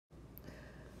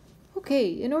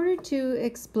Okay, in order to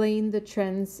explain the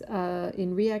trends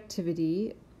in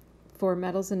reactivity for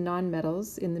metals and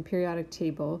nonmetals in the periodic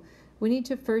table, we need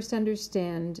to first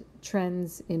understand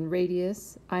trends in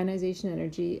radius, ionization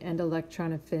energy, and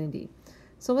electron affinity.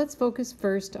 So let's focus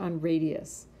first on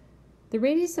radius. The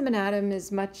radius of an atom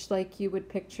is much like you would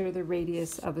picture the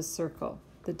radius of a circle,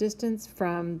 the distance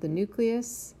from the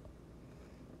nucleus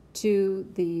to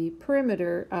the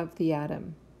perimeter of the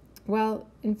atom. Well,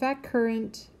 in fact,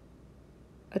 current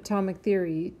atomic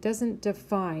theory doesn't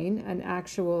define an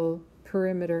actual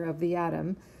perimeter of the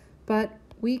atom, but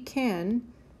we can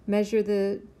measure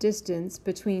the distance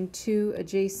between two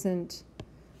adjacent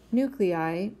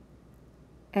nuclei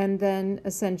and then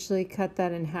essentially cut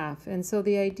that in half. And so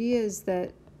the idea is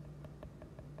that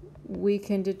we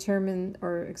can determine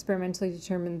or experimentally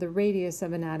determine the radius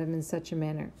of an atom in such a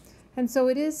manner. And so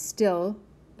it is still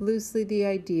loosely the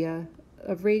idea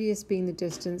of radius being the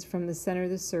distance from the center of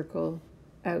the circle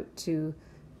out to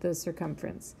the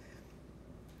circumference.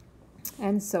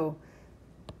 And so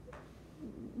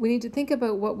we need to think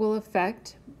about what will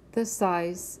affect the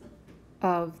size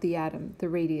of the atom, the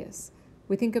radius.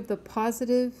 We think of the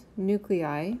positive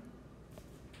nuclei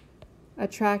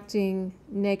attracting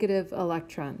negative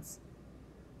electrons.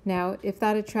 Now, if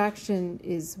that attraction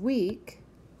is weak,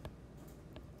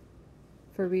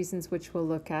 for reasons which we'll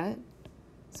look at,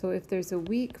 so if there's a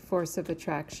weak force of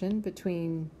attraction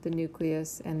between the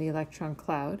nucleus and the electron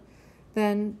cloud,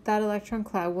 then that electron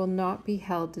cloud will not be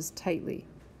held as tightly.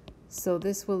 So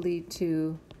this will lead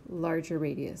to larger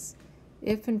radius.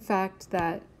 If in fact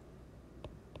that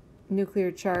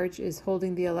nuclear charge is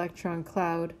holding the electron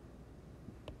cloud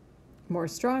more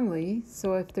strongly,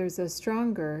 so if there's a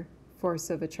stronger force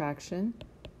of attraction,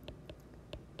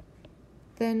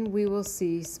 then we will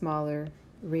see smaller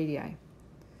radii.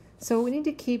 So we need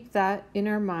to keep that in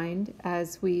our mind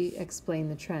as we explain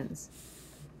the trends.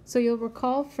 So you'll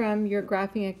recall from your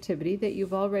graphing activity that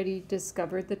you've already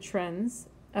discovered the trends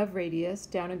of radius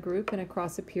down a group and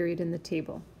across a period in the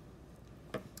table.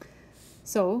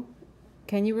 So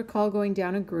can you recall going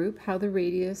down a group how the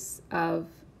radius of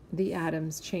the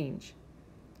atoms change?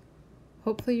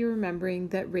 Hopefully you're remembering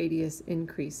that radius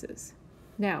increases.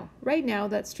 Now, right now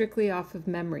that's strictly off of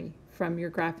memory from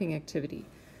your graphing activity.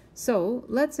 So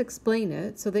let's explain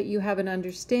it so that you have an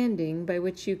understanding by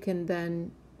which you can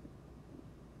then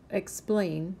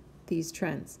explain these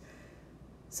trends.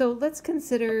 So let's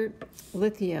consider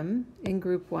lithium in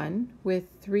group 1 with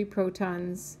 3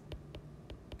 protons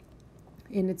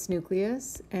in its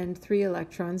nucleus and 3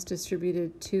 electrons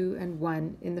distributed 2 and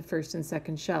 1 in the first and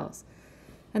second shells.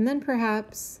 And then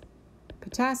perhaps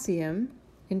potassium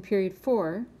in period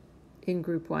 4 in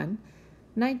group 1,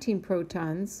 19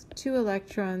 protons, 2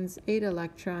 electrons, 8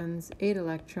 electrons, 8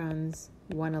 electrons,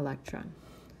 1 electron.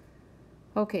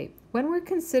 Okay, when we're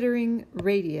considering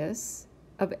radius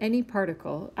of any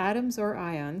particle, atoms or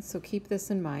ions, so keep this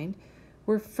in mind,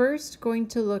 we're first going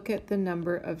to look at the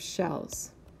number of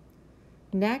shells.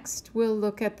 Next, we'll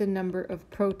look at the number of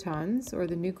protons, or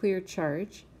the nuclear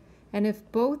charge, and if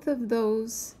both of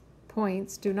those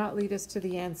points do not lead us to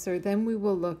the answer, then we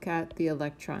will look at the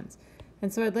electrons.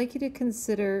 And so I'd like you to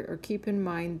consider or keep in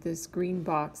mind this green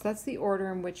box. That's the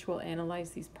order in which we'll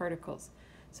analyze these particles.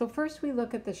 So first we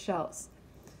look at the shells.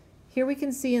 Here we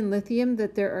can see in lithium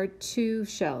that there are 2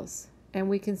 shells, and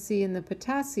we can see in the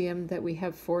potassium that we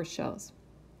have 4 shells.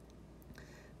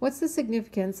 What's the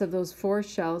significance of those 4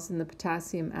 shells in the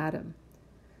potassium atom?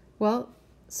 Well,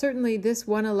 certainly this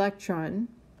 1 electron,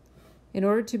 in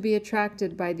order to be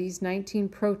attracted by these 19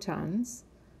 protons,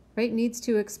 right, needs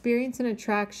to experience an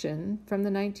attraction from the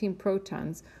 19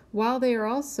 protons while they are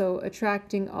also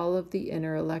attracting all of the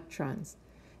inner electrons.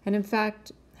 And in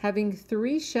fact, having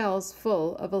 3 shells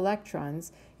full of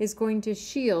electrons is going to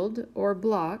shield or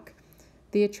block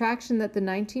the attraction that the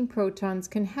 19 protons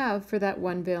can have for that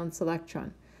 1 valence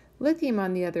electron. Lithium,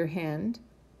 on the other hand,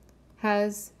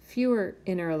 has fewer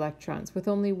inner electrons with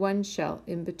only 1 shell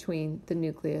in between the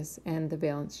nucleus and the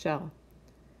valence shell.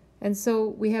 And so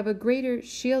we have a greater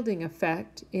shielding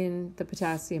effect in the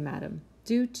potassium atom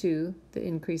due to the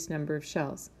increased number of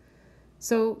shells.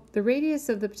 So the radius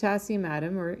of the potassium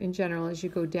atom, or in general as you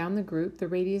go down the group, the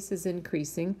radius is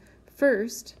increasing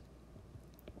first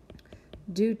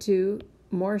due to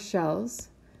more shells,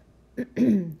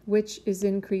 which is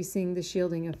increasing the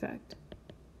shielding effect.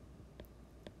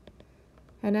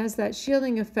 And as that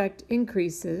shielding effect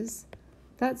increases,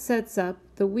 that sets up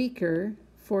the weaker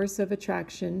force of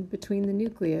attraction between the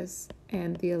nucleus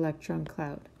and the electron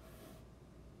cloud.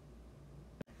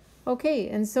 Okay,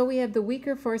 and so we have the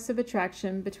weaker force of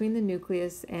attraction between the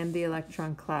nucleus and the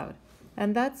electron cloud.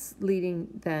 and that's leading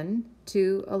then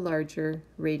to a larger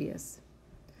radius.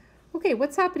 Okay,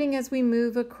 what's happening as we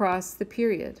move across the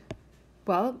period?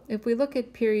 Well, if we look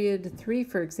at period 3,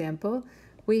 for example,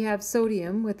 we have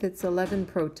sodium with its 11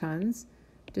 protons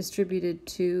distributed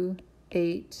 2,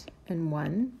 8, and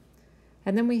 1.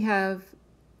 And then we have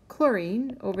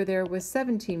chlorine over there with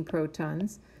 17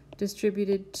 protons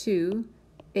distributed 2,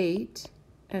 8,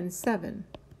 and 7.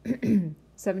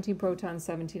 17 protons,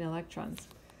 17 electrons.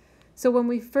 So when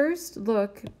we first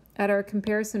look at our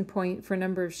comparison point for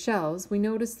number of shells, we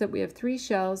notice that we have 3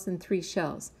 shells and 3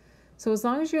 shells. So as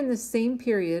long as you're in the same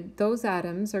period, those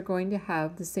atoms are going to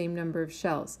have the same number of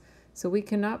shells. So we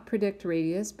cannot predict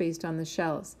radius based on the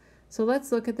shells. So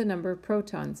let's look at the number of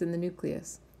protons in the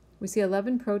nucleus. We see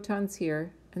 11 protons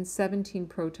here and 17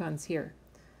 protons here.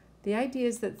 The idea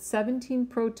is that 17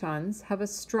 protons have a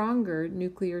stronger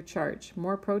nuclear charge.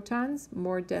 More protons,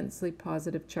 more densely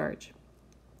positive charge.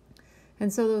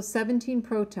 And so those 17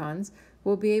 protons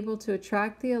will be able to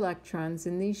attract the electrons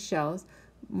in these shells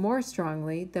more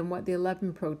strongly than what the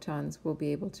 11 protons will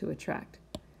be able to attract.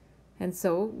 And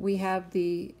so we have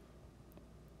the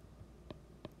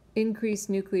increased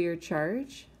nuclear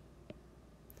charge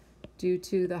due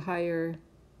to the higher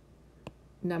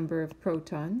number of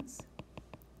protons,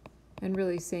 and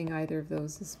really saying either of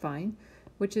those is fine,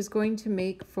 which is going to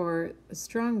make for a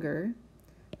stronger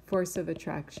force of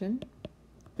attraction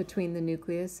between the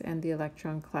nucleus and the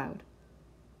electron cloud,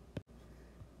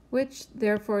 which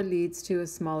therefore leads to a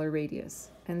smaller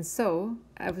radius. And so,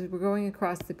 as we're going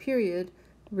across the period,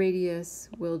 radius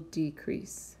will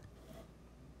decrease.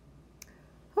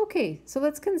 Okay, so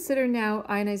let's consider now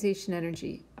ionization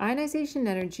energy. Ionization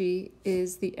energy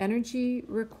is the energy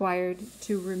required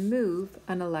to remove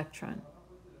an electron.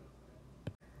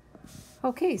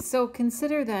 Okay, so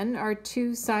consider then our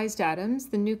 2 sized atoms,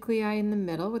 the nuclei in the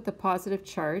middle with the positive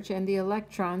charge and the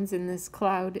electrons in this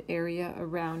cloud area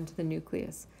around the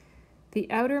nucleus. The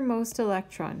outermost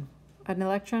electron, an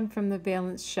electron from the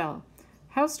valence shell,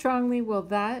 how strongly will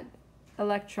that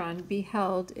electron be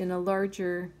held in a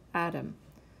larger atom?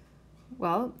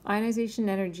 Well, ionization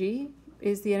energy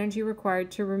is the energy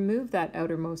required to remove that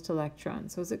outermost electron.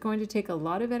 So is it going to take a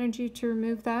lot of energy to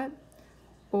remove that,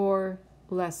 or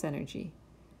less energy?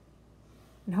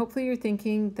 And hopefully you're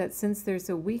thinking that since there's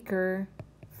a weaker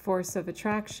force of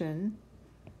attraction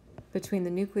between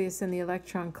the nucleus and the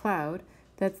electron cloud,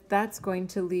 that's going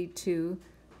to lead to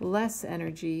less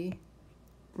energy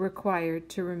required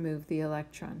to remove the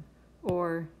electron,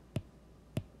 or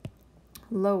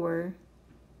lower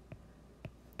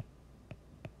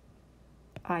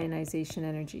ionization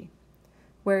energy.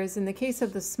 Whereas in the case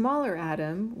of the smaller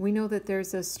atom, we know that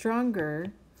there's a stronger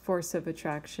force of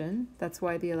attraction. That's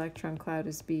why the electron cloud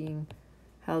is being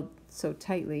held so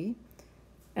tightly.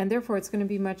 And therefore, it's going to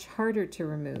be much harder to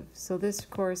remove. So this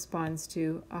corresponds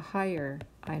to a higher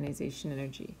ionization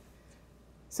energy.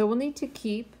 So we'll need to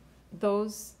keep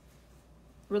those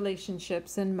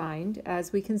relationships in mind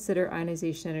as we consider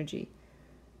ionization energy.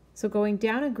 So going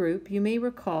down a group, you may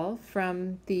recall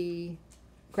from the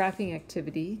graphing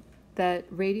activity that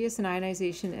radius and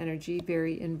ionization energy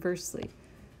vary inversely.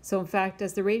 So in fact,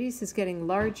 as the radius is getting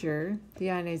larger,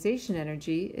 the ionization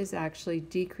energy is actually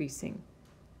decreasing.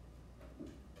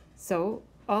 So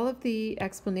all of the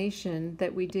explanation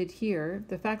that we did here,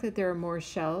 the fact that there are more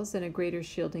shells and a greater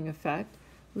shielding effect,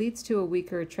 leads to a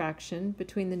weaker attraction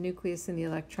between the nucleus and the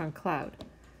electron cloud.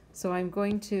 So I'm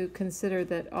going to consider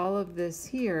that all of this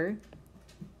here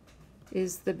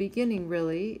is the beginning,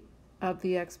 really, of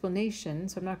the explanation,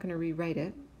 so I'm not going to rewrite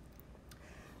it.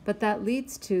 But that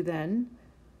leads to then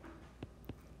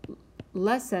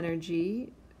less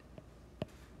energy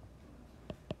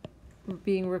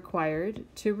being required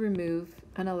to remove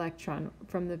an electron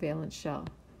from the valence shell.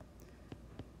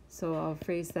 So I'll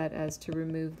phrase that as to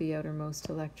remove the outermost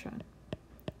electron.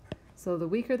 So the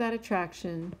weaker that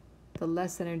attraction, the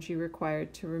less energy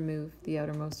required to remove the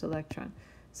outermost electron.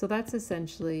 So that's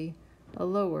essentially a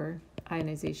lower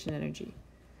ionization energy.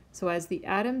 So as the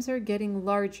atoms are getting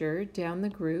larger down the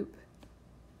group,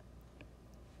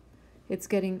 it's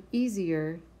getting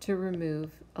easier to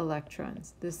remove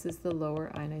electrons. This is the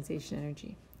lower ionization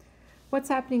energy. What's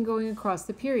happening going across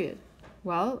the period?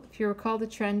 Well, if you recall the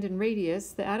trend in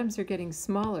radius, the atoms are getting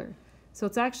smaller. So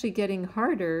it's actually getting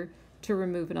harder to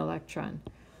remove an electron.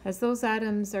 As those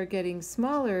atoms are getting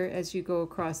smaller as you go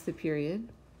across the period,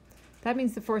 that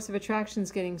means the force of attraction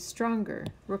is getting stronger.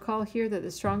 Recall here that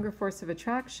the stronger force of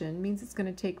attraction means it's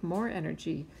going to take more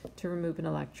energy to remove an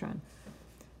electron.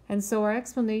 And so our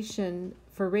explanation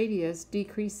for radius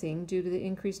decreasing due to the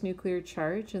increased nuclear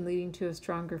charge and leading to a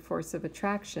stronger force of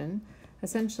attraction,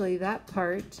 essentially that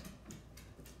part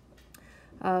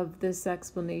of this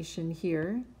explanation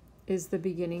here is the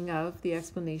beginning of the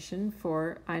explanation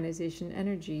for ionization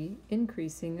energy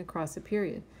increasing across a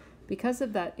period. Because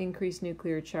of that increased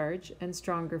nuclear charge and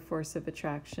stronger force of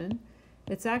attraction,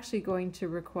 it's actually going to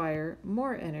require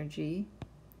more energy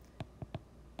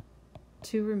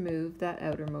to remove that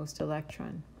outermost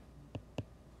electron,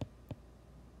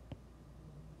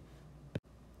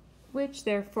 which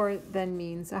therefore then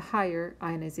means a higher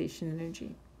ionization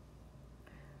energy.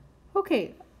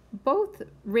 Okay, both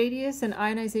radius and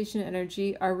ionization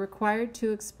energy are required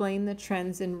to explain the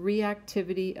trends in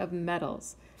reactivity of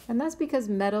metals. And that's because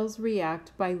metals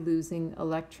react by losing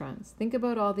electrons. Think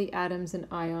about all the atoms and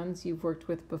ions you've worked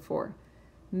with before.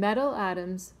 Metal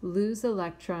atoms lose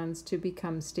electrons to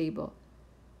become stable.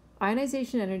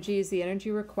 Ionization energy is the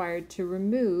energy required to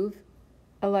remove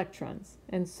electrons.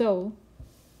 And so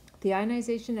the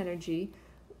ionization energy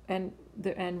and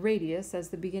radius as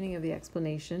the beginning of the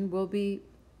explanation will be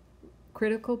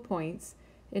critical points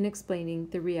in explaining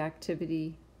the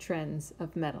reactivity trends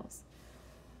of metals.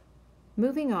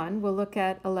 Moving on, we'll look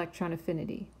at electron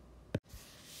affinity.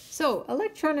 So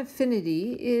electron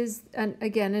affinity is,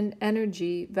 again, an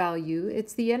energy value.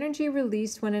 It's the energy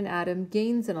released when an atom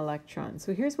gains an electron.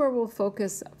 So here's where we'll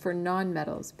focus for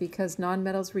nonmetals, because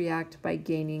nonmetals react by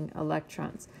gaining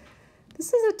electrons.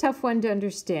 This is a tough one to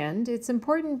understand. It's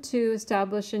important to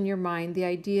establish in your mind the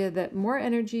idea that more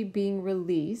energy being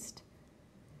released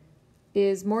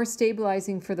is more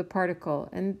stabilizing for the particle,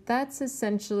 and that's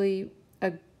essentially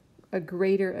a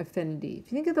greater affinity. If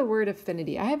you think of the word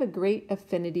affinity, I have a great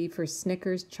affinity for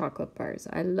Snickers chocolate bars.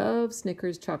 I love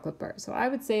Snickers chocolate bars. So I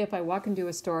would say if I walk into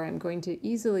a store, I'm going to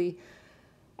easily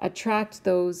attract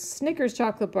those Snickers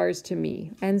chocolate bars to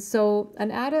me. And so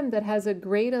an atom that has a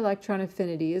great electron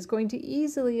affinity is going to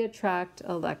easily attract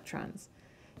electrons.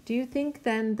 Do you think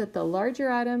then that the larger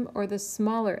atom or the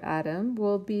smaller atom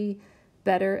will be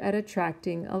better at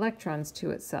attracting electrons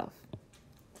to itself?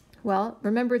 Well,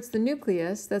 remember, it's the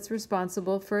nucleus that's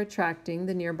responsible for attracting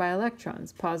the nearby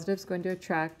electrons. Positive is going to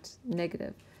attract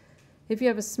negative. If you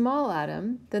have a small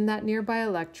atom, then that nearby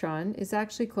electron is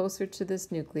actually closer to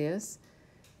this nucleus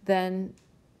than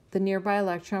the nearby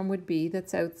electron would be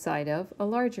that's outside of a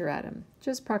larger atom.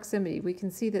 Just proximity. We can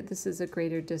see that this is a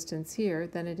greater distance here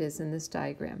than it is in this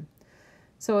diagram.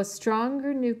 So a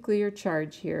stronger nuclear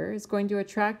charge here is going to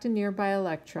attract a nearby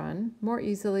electron more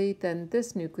easily than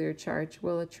this nuclear charge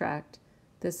will attract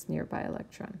this nearby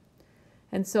electron.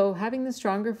 And so having the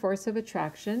stronger force of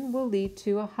attraction will lead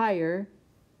to a higher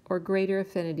or greater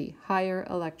affinity, higher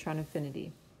electron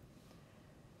affinity.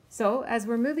 So as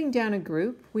we're moving down a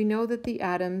group, we know that the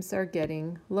atoms are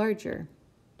getting larger.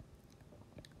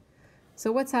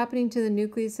 So what's happening to the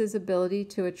nucleus's ability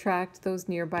to attract those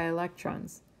nearby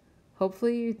electrons?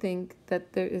 Hopefully you think that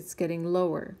it's getting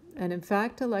lower. And in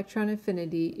fact, electron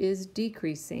affinity is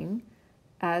decreasing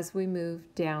as we move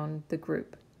down the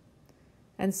group.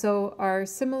 And so our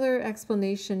similar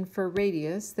explanation for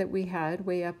radius that we had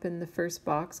way up in the first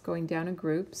box going down a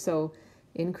group, so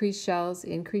increased shells,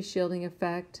 increased shielding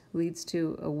effect leads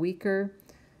to a weaker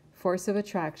force of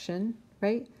attraction,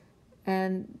 right?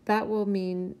 And that will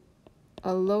mean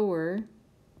a lower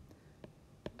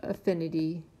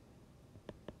affinity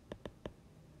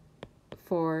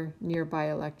for nearby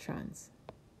electrons,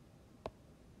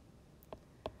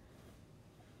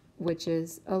 which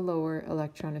is a lower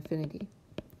electron affinity.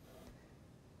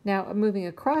 Now, moving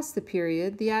across the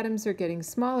period, the atoms are getting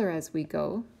smaller as we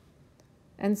go,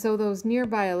 and so those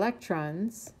nearby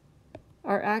electrons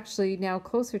are actually now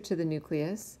closer to the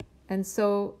nucleus, and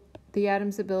so the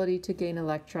atom's ability to gain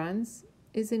electrons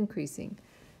is increasing.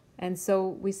 And so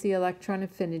we see electron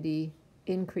affinity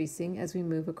increasing as we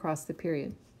move across the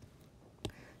period.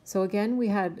 So again, we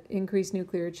had increased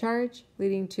nuclear charge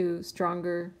leading to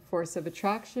stronger force of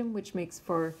attraction, which makes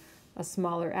for a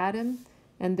smaller atom,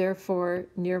 and therefore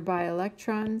nearby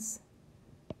electrons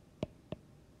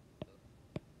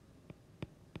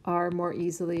are more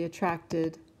easily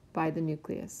attracted by the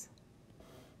nucleus.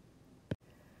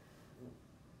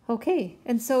 Okay,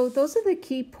 and so those are the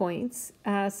key points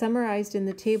summarized in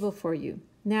the table for you.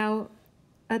 Now,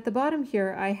 at the bottom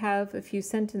here, I have a few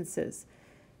sentences.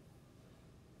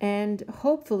 And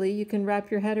hopefully you can wrap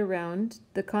your head around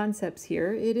the concepts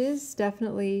here. It is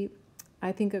definitely,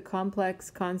 I think, a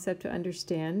complex concept to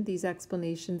understand, these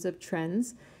explanations of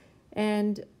trends.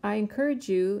 And I encourage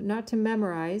you not to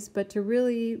memorize, but to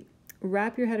really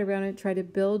wrap your head around it, try to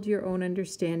build your own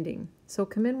understanding. So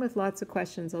come in with lots of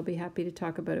questions. I'll be happy to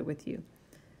talk about it with you.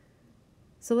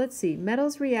 So let's see.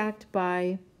 Metals react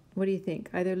by, what do you think?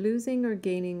 Either losing or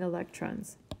gaining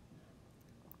electrons.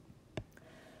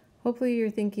 Hopefully you're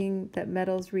thinking that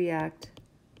metals react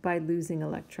by losing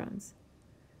electrons.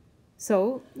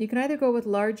 So you can either go with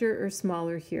larger or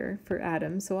smaller here for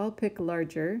atoms. So I'll pick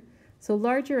larger. So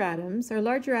larger atoms, are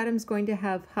larger atoms going to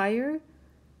have higher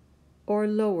or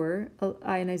lower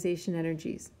ionization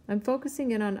energies? I'm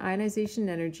focusing in on ionization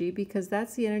energy because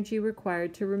that's the energy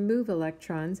required to remove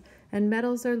electrons, and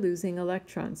metals are losing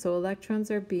electrons. So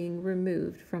electrons are being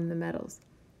removed from the metals.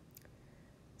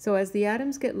 So as the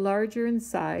atoms get larger in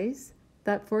size,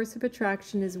 that force of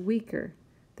attraction is weaker.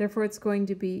 Therefore, it's going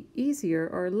to be easier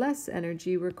or less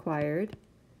energy required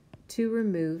to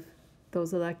remove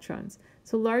those electrons.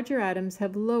 So larger atoms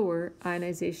have lower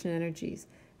ionization energies,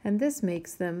 and this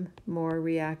makes them more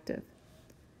reactive.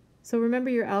 So remember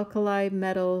your alkali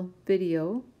metal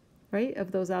video, right,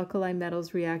 of those alkali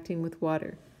metals reacting with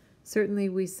water. Certainly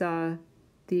we saw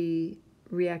the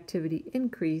reactivity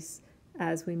increase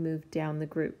as we move down the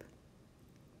group.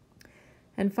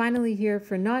 And finally here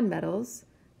for nonmetals,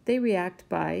 they react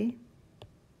by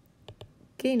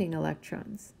gaining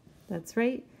electrons. That's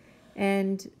right.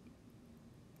 And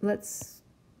let's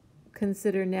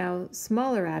consider now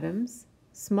smaller atoms.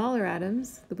 Smaller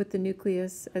atoms with the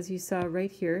nucleus, as you saw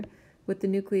right here, with the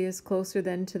nucleus closer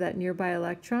then to that nearby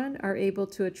electron, are able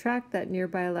to attract that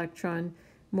nearby electron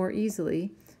more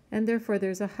easily, and therefore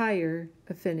there's a higher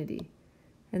affinity.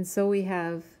 And so we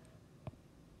have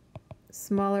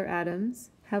smaller atoms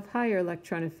have higher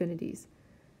electron affinities,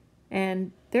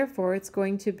 and therefore it's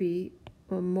going to be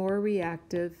a more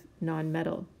reactive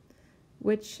nonmetal,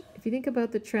 which, if you think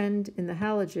about the trend in the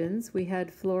halogens, we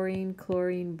had fluorine,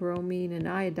 chlorine, bromine, and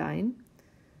iodine,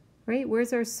 right?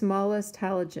 Where's our smallest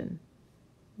halogen?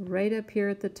 Right up here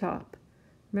at the top.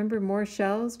 Remember, more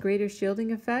shells, greater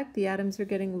shielding effect. The atoms are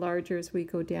getting larger as we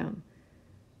go down.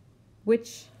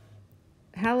 Which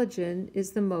halogen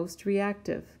is the most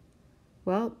reactive?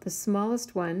 Well, the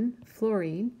smallest one,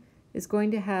 fluorine, is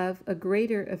going to have a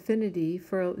greater affinity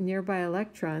for nearby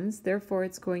electrons. Therefore,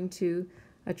 it's going to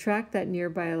attract that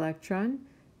nearby electron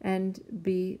and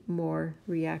be more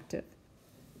reactive.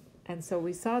 And so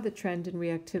we saw the trend in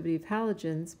reactivity of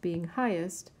halogens being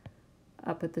highest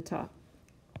up at the top.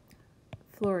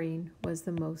 Fluorine was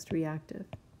the most reactive.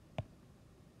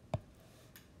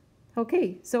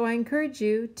 Okay, so I encourage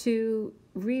you to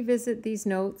revisit these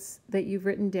notes that you've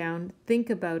written down,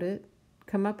 think about it,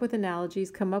 come up with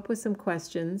analogies, come up with some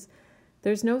questions.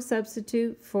 There's no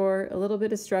substitute for a little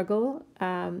bit of struggle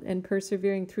and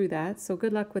persevering through that. So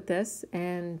good luck with this,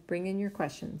 and bring in your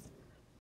questions.